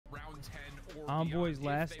Envoy's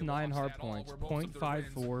last 9 hard points,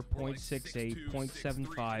 0.54, 0.68,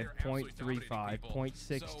 0.75, 0.35,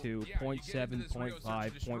 0.62, 0.7, 0.5,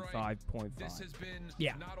 0.5, 0.5.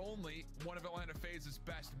 Yeah. Not only one of Atlanta FaZe's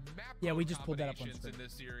best map we just pulled that up on screen. in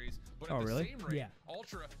this series, but oh, at the really? same rate, Yeah.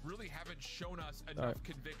 Ultra really haven't shown us enough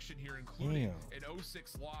conviction here, including an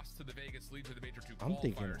 0-6 loss to the Vegas League to the Major 2 qualifiers. I'm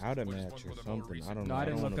thinking out of match or something. I don't know. No, I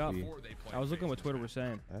didn't look up. Be... I was looking what Twitter was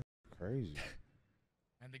saying. That's crazy.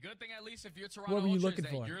 And the good thing, at least if you're Toronto, what were you Ultra, looking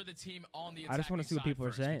is that for? you're the team on the I just want to see what people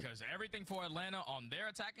are saying. Because everything for Atlanta on their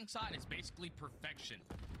attacking side is basically perfection.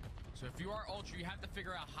 So if you are Ultra, you have to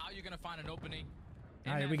figure out how you're going to find an opening.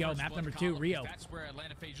 All right, here we go. Map number 2, Rio. That's where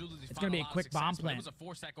Atlanta FaZe usually it's going to be a quick bomb plant. It was a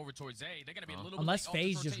 4-stack over towards A. They're going to be a little unless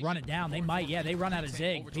FaZe just run it down. They might. Yeah, they run out of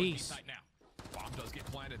Zig. Peace. Bomb does get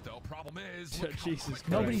planted, though. Problem is, Jesus Christ.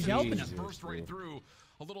 Nobody's helping them. Burst right through.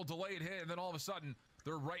 A little delayed hit, and then all of a sudden,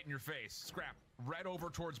 they're right in your face. Scrap right over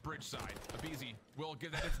towards bridge side. Abizi will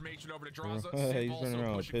give that information over to Draza. He's running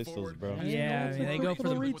around with pistols, bro. Yeah, I mean, they go for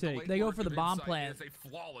the retake. They go for the bomb plant. It's a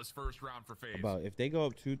flawless first round for FaZe. About if they go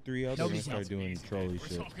up 2-3 up, they're gonna start doing trolly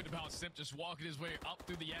shit. We're talking about Simp just walking his way up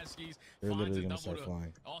through the Yeskis. They're literally gonna start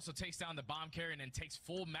flying. Also takes down the bomb carrier and then takes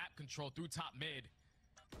full map control through top mid.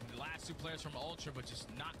 And the last 2 players from Ultra, but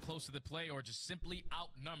just not close to the play or just simply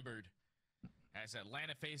outnumbered. As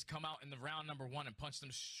Atlanta FaZe come out in the round number 1 and punch them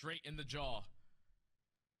straight in the jaw.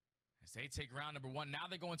 As they take round number 1, now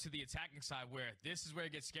they go into the attacking side where this is where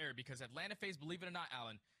it gets scary because Atlanta FaZe, believe it or not,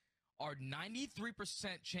 Alan, are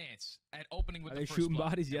 93% chance at opening with Are the they first shooting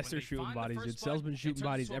blood. bodies? Yes, they're shooting bodies. Dude, Cell's been shooting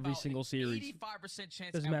bodies every single series. 85%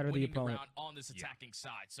 chance Doesn't at matter the winning opponent. round on this attacking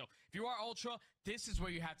side. So if you are Ultra, this is where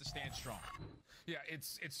you have to stand strong. Yeah,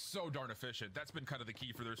 it's so darn efficient. That's been kind of the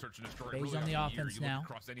key for their search and destroy. FaZe really on the year. offense You now. look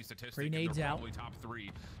across any statistic, Grenades they're out. probably top 3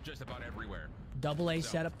 just about everywhere. Double A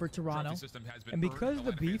setup for Toronto. And because of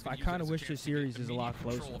the beef, I kind of wish this series is a lot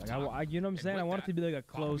closer. Like, you know what I'm saying? I want it to be like a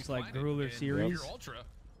close, like, grueler series.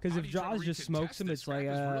 Because if Jaws just smokes him, it's like,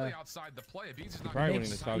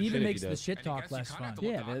 Probably even makes the shit talk less fun.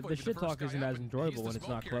 Yeah, the shit talk isn't as enjoyable when it's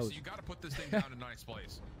not close. You got to put this thing down in a nice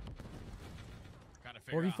place.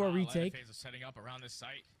 4v4 retake. Setting up around this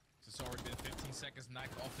site. It's already been 15 seconds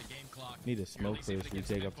knocked off the game clock. Need to smoke for this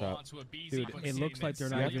retake up top. Dude, it looks like they're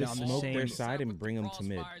You not have even to on the smoke same their side and bring them to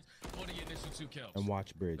mid. And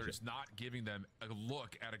watch bridge. They're just not giving them a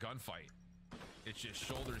look at a gunfight. It's just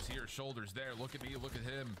shoulders here, shoulders there. Look at me, look at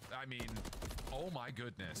him. I mean, oh my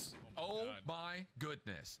goodness. Oh my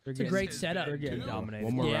goodness. It's a great setup. They're getting dominated.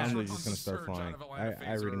 One more round, they're just going to start flying. I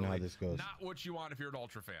already know how this goes. Not what you want if you're an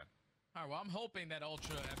Ultra fan. All right, well, I'm hoping that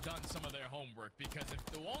Ultra have done some of their homework because if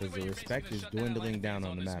the only Because way the you're respect basically is shut down dwindling Atlanta down FaZe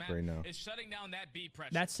on the this map right now. is shutting down that B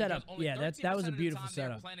pressure. That setup, yeah, that was a beautiful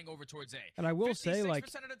setup. And I will say, like,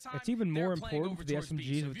 it's even more important for the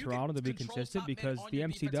SMGs of Toronto to be consistent because the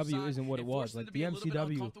MCW isn't what it was. Like, the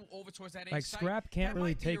MCW, like, Scrap can't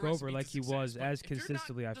really take over like he was as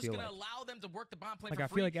consistently, I feel like. Like, I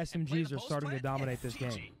feel like SMGs are starting to dominate this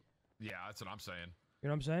game. Yeah, that's what I'm saying. You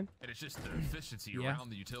know what I'm saying? And it's just the efficiency around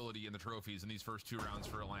the utility and the trophies in these first 2 rounds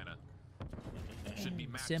for Atlanta. Should be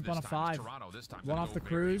matched Simp this on a time. 5. Toronto, this time One off the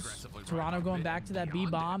cruise. Toronto going back to that B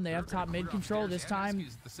bomb. They have top mid control. This time,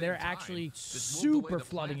 they're actually super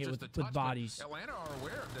flooding it with bodies. Atlanta are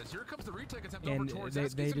aware of this. Here comes the retake attempt and over towards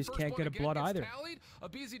they just can't get a blood either.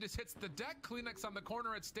 Abizi just hits the deck. Kleenex on the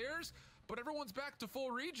corner at stairs, but everyone's back to full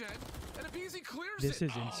regen, and Abizi clears it. This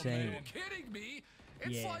is insane. Are you kidding me?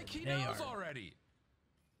 It's like he knows already.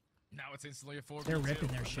 Now it's instantly a 4v2. They're ripping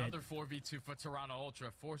their shit. Another 4v2 for Toronto Ultra.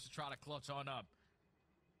 Forced to try to clutch on up.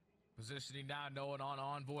 Positioning now, knowing on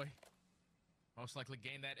Envoy. Most likely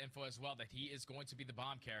gain that info as well, that he is going to be the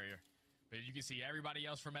bomb carrier. But you can see everybody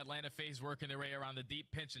else from Atlanta FaZe working their way around the deep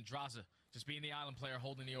pinch, and Draza just being the island player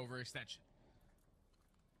holding the overextension.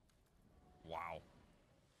 Wow.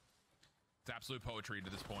 It's absolute poetry to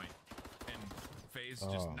this point. And FaZe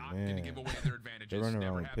just not going to give away their advantages. They're running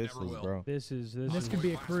Never around have, pistols, never will. bro. This could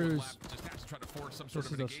be a cruise.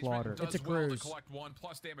 This is a slaughter. It's a cruise.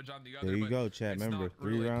 There you go, chat. Remember,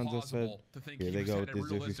 3 rounds I said. Here they go with this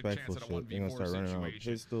disrespectful shit. They're going to start running around with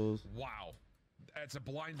pistols. Wow. That's a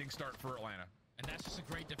blinding start for Atlanta. And that's just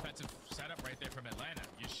a great defensive setup right there from Atlanta.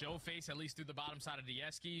 You show face at least through the bottom side of the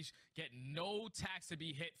Yeskies. Get no tax to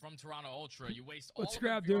be hit from Toronto Ultra. You waste all. What's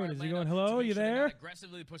Scrap doing? Is he going, hello, you there?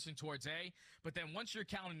 Aggressively pushing towards A. But then once you're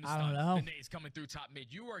counting the I don't stuns, know. the nades coming through top mid,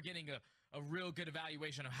 you are getting a real good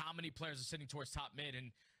evaluation of how many players are sitting towards top mid. And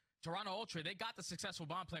Toronto Ultra, they got the successful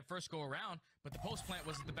bomb plant first go around, but the post plant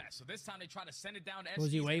wasn't the best. So this time they try to send it down to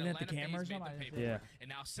Was he SGs, waving and at the Atlanta camera or FaZe made something? the paper. Yeah. And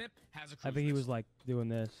now Simp has a I think he was like doing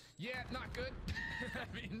this. Yeah, not good.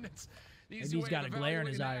 I mean, Maybe he's got a glare in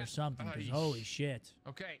his eye or something, because holy shit.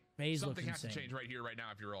 Okay. FaZe Something looks has insane. to change right here, right now,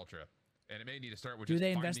 if you're Ultra. And it may need to start with Do just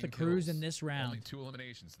they invest the finding cruise kills. in this round? Only 2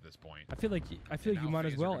 eliminations at this point. I feel like you might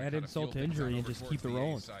as well add insult to injury and just keep it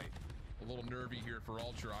rolling. A little nervy here for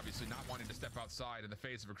Ultra, obviously not wanting to step outside in the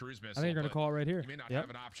face of a cruise missile. I think they're gonna call it right here. You may not have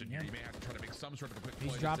an option here. You may have to try to make some sort of a quick play.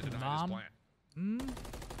 He's dropping the bomb.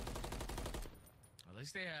 At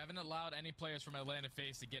least they haven't allowed any players from Atlanta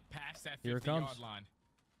FaZe to get past that 50 50-yard line.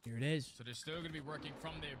 Here it is. So they're still going to be working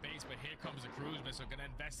from their base, but here comes the cruise missile. Going to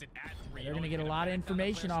invest it at 3. They're going to get a lot of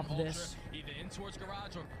information off of this. Either in towards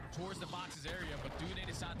garage or towards the boxes area, but do they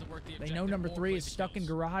decide to work the objective? They know number 3 is stuck in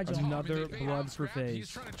garage. Another blood for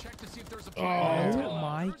FaZe. Oh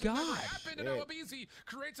my god.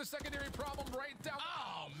 Creates a secondary problem right down.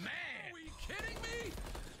 Oh man. Are we kidding me?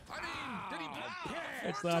 I mean, did he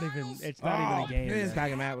It's not even a game. This back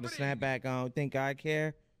him out with a snapback on. Think I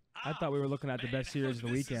care? I thought we were looking at the best series of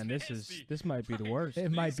the weekend. This might be the worst.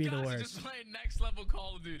 It might be the worst. Just playing next level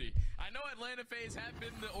Call of Duty. I know Atlanta FaZe have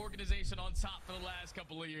been the organization on top for the last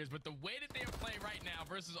couple of years, but the way that they are playing right now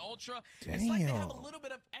versus Ultra, it's like they have a little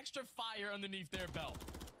bit of extra fire underneath their belt.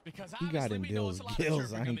 Because he got him gills.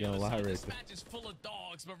 I ain't gonna lie, this match is full of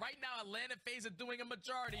dogs, but right now Atlanta FaZe are doing a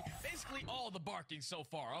majority, basically all the barking so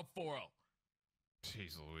far, up 4-0.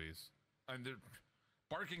 Jeez Louise. And they're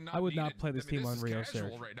barking not I would not needed. play this team on Rio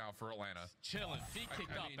Search. Right now for Atlanta. Chilling, feet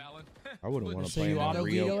kicked up, Alan. I wouldn't want to play on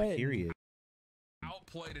Rio, period.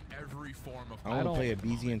 Outplayed in every form of I want to play a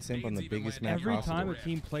BZ and Simp on the biggest map Every possible. time a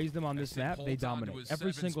team plays them on this map, they dominate.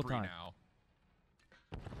 Every single time.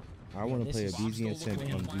 I want to play a BZ and Simp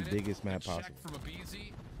on the biggest map possible.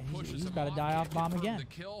 He's about to die off bomb again.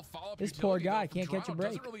 This poor guy can't catch a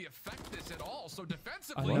break.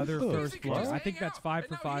 Another first blood. I think that's 5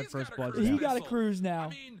 for 5 first blood. He got a cruise now. I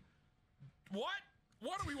mean, what?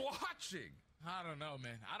 What are we watching? I don't know,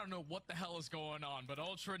 man. I don't know what the hell is going on, but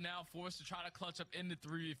Ultra now forced to try to clutch up into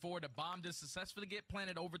 3v4. The bomb did successfully get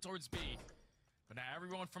planted over towards B. But now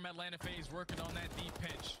everyone from Atlanta FaZe working on that deep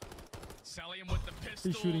pinch. Selling him with the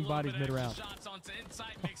pistol. He's shooting bodies mid-round. Shots onto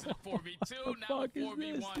inside, makes it a 4v2. Now a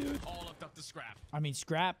 4v1. All left up to Scrap. I mean,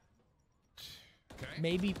 Scrap. Okay.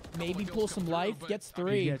 Maybe pull some life. Gets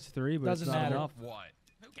 3. He gets 3, but doesn't it's not matter. enough. What?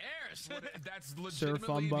 Who cares? That's Sir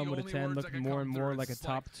Fun Bum with a 10, looking more and more like a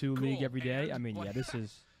top 2 league every day. I mean, yeah, this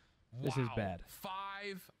is bad.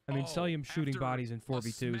 I mean, Celium shooting bodies in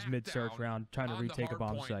 4v2s mid-search round, trying to retake a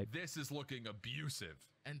bomb site. This is looking abusive.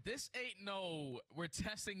 And this ain't no, we're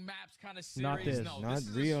testing maps kind of series. Not this. No, Not this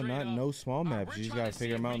Rio, not no small maps. You just gotta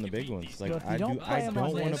figure them out in the big ones. Like Look, I do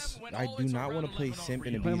not want to. I do not want to play on Simp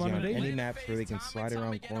and a Play 'em BZ on on the big any ones. maps where they can slide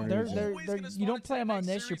around corners. You don't play them on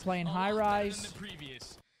this. You're playing high rise.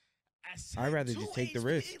 I'd rather just take the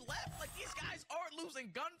risk. Like these guys aren't losing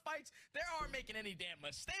gunfights. They aren't making any damn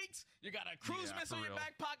mistakes. You got a cruise missile in your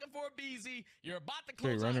back pocket for a BZ. You're about to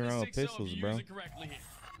close running out around the with 6-0 pistols, if you bro. use it correctly here.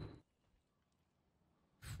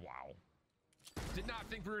 Wow. Did not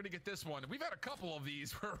think we were going to get this one. We've had a couple of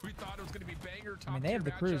these where we thought it was going to be banger top. I mean, they have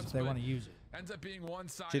the cruise if they want to use it. Ends up being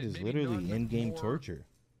one-sided. Shit is literally in-game torture.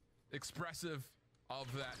 Expressive of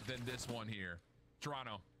that than this one here.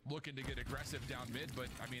 Toronto looking to get aggressive down mid, but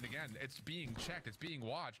I mean, again, it's being checked, it's being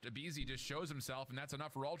watched. Abizi just shows himself, and that's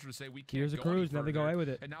enough for Ultra to say we can't. Here's a cruise. Now they go away with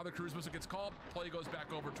it. And now the cruise whistle gets called. Play goes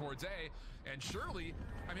back over towards A, and surely,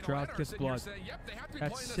 I mean, Drought gets blood. Saying, yep, they have to be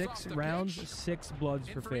That's 6 rounds, 6 bloods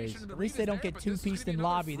for FaZe. At least they don't get 2-pieced in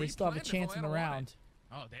lobby. They still have a chance in the round.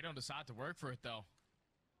 Oh, they don't decide to work for it, though.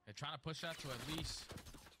 They're trying to push that to at least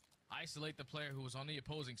isolate the player who was on the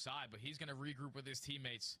opposing side, but he's going to regroup with his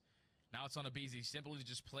teammates. Now it's on Abizi, simply to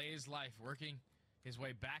just play his life, working his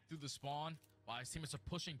way back through the spawn while his teammates are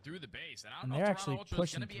pushing through the base. And I don't know if actually Toronto Ultra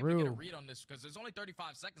is going to be able to get a through. read on this because there's only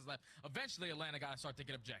 35 seconds left. Eventually, Atlanta got to start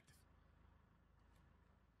taking objective.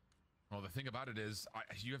 Well, the thing about it is,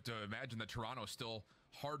 you have to imagine that Toronto's still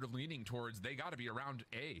hard leaning towards, they got to be around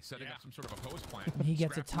A, setting up some sort of a post plan. He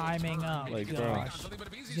gets a timing up. Like, gosh.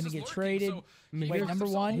 He's going to get traded. Wait, number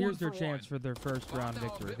 1. Here's their chance for their first round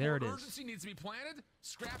victory. There it is. Urgency needs to be planted.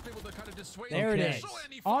 Scrap able to kind of dissuade There it is.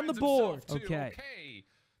 On the board. Okay.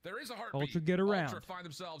 There is a heartbeat. Ultra get around. Ultra find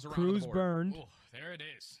themselves around Cruise the board. burned. Ooh, there it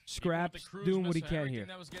is. Scraps doing what he can here.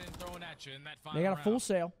 That was getting thrown at you in that They got a full round.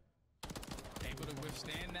 sail. Able to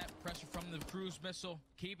withstand that pressure from the cruise missile,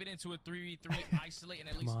 keep it into a 3v3, isolate, and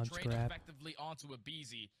at least trade effectively onto a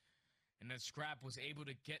BZ. And then Scrap was able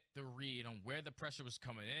to get the read on where the pressure was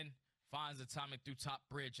coming in, finds the timing through top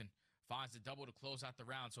bridge, and finds the double to close out the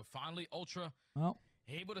round. So finally, Ultra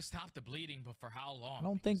able to stop the bleeding, but for how long? I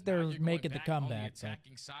don't think they're making the comeback. On the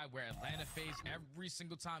attacking side, where Atlanta FaZe every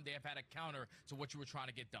single time they have had a counter to what you were trying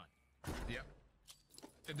to get done. Yep.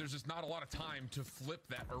 there's just not a lot of time to flip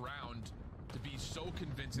that around to be so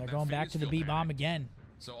convincing. They're going back to the B bomb again.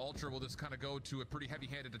 So Ultra will just kind of go to a pretty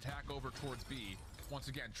heavy-handed attack over towards B. Once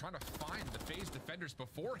again, trying to find the FaZe defenders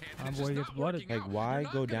beforehand. And it's just not working out. Like, why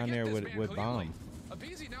go down there with bomb?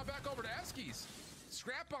 aBeZy now back over to Eskies.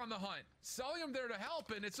 Scrap on the hunt. Sullium there to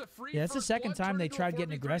help, and it's a free. Yeah, it's the second time they tried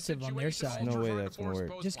getting aggressive on their side. No way that's gonna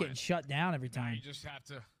work. Just getting shut down every time. You just have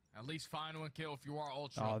to at least find one kill if you are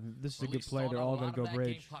Ultra. Oh, this is a good play. They're all going to go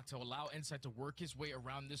bridge. To allow Insight to work his way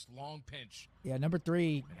around this long pinch. Yeah, number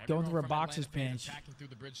 3 going through a boxes pinch. Through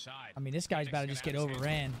the bridge side. I mean, this guy's about to just get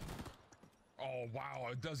overran. Oh, wow.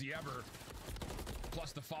 Does he ever?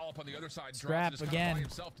 Plus the follow-up on the other side. Scrap again.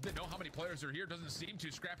 Himself. Didn't know how many players are here. Doesn't seem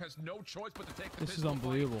to. Scrap has no choice but to take the This is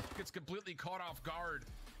unbelievable. Fight. Gets completely caught off guard,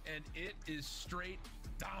 and it is straight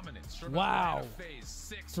dominance. Wow.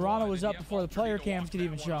 Toronto was up before the player cams could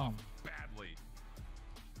even show him. Badly.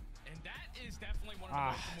 And that is definitely one of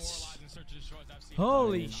the most demoralizing search and destroys I've seen.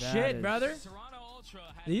 Holy shit, brother. Toronto Ultra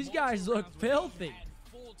These guys look filthy.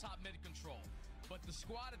 Full top mid control. But the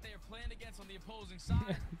squad that they are playing against on the opposing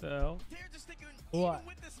side, the hell? they're just thinking, what? Even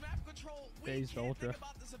with this map control, we FaZe can't Ultra. think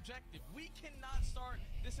about this objective. We cannot start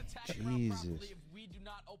this attack Jesus. if we do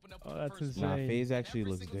not open up Oh, with that's the first insane. Nah, FaZe actually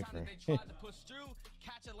Every looks single time different. that they tried to push through,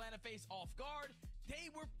 catch Atlanta FaZe off guard, they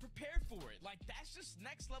were prepared for it. Like, that's just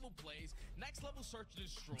next level plays, next level search and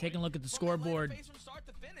destroy. Taking a look at the scoreboard.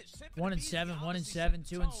 1-7, 1-7,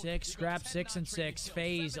 2-6. Scrap 6-6.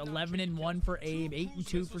 FaZe 11-1 for Abe,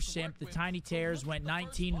 8-2 for Simp. The Tiny Tears went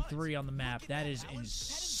 19-3 on the map. That is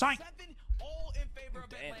insane.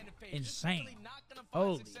 Insane.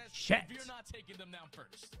 Holy shit. If you're not taking them down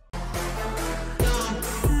first.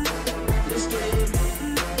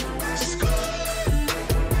 Let's get it.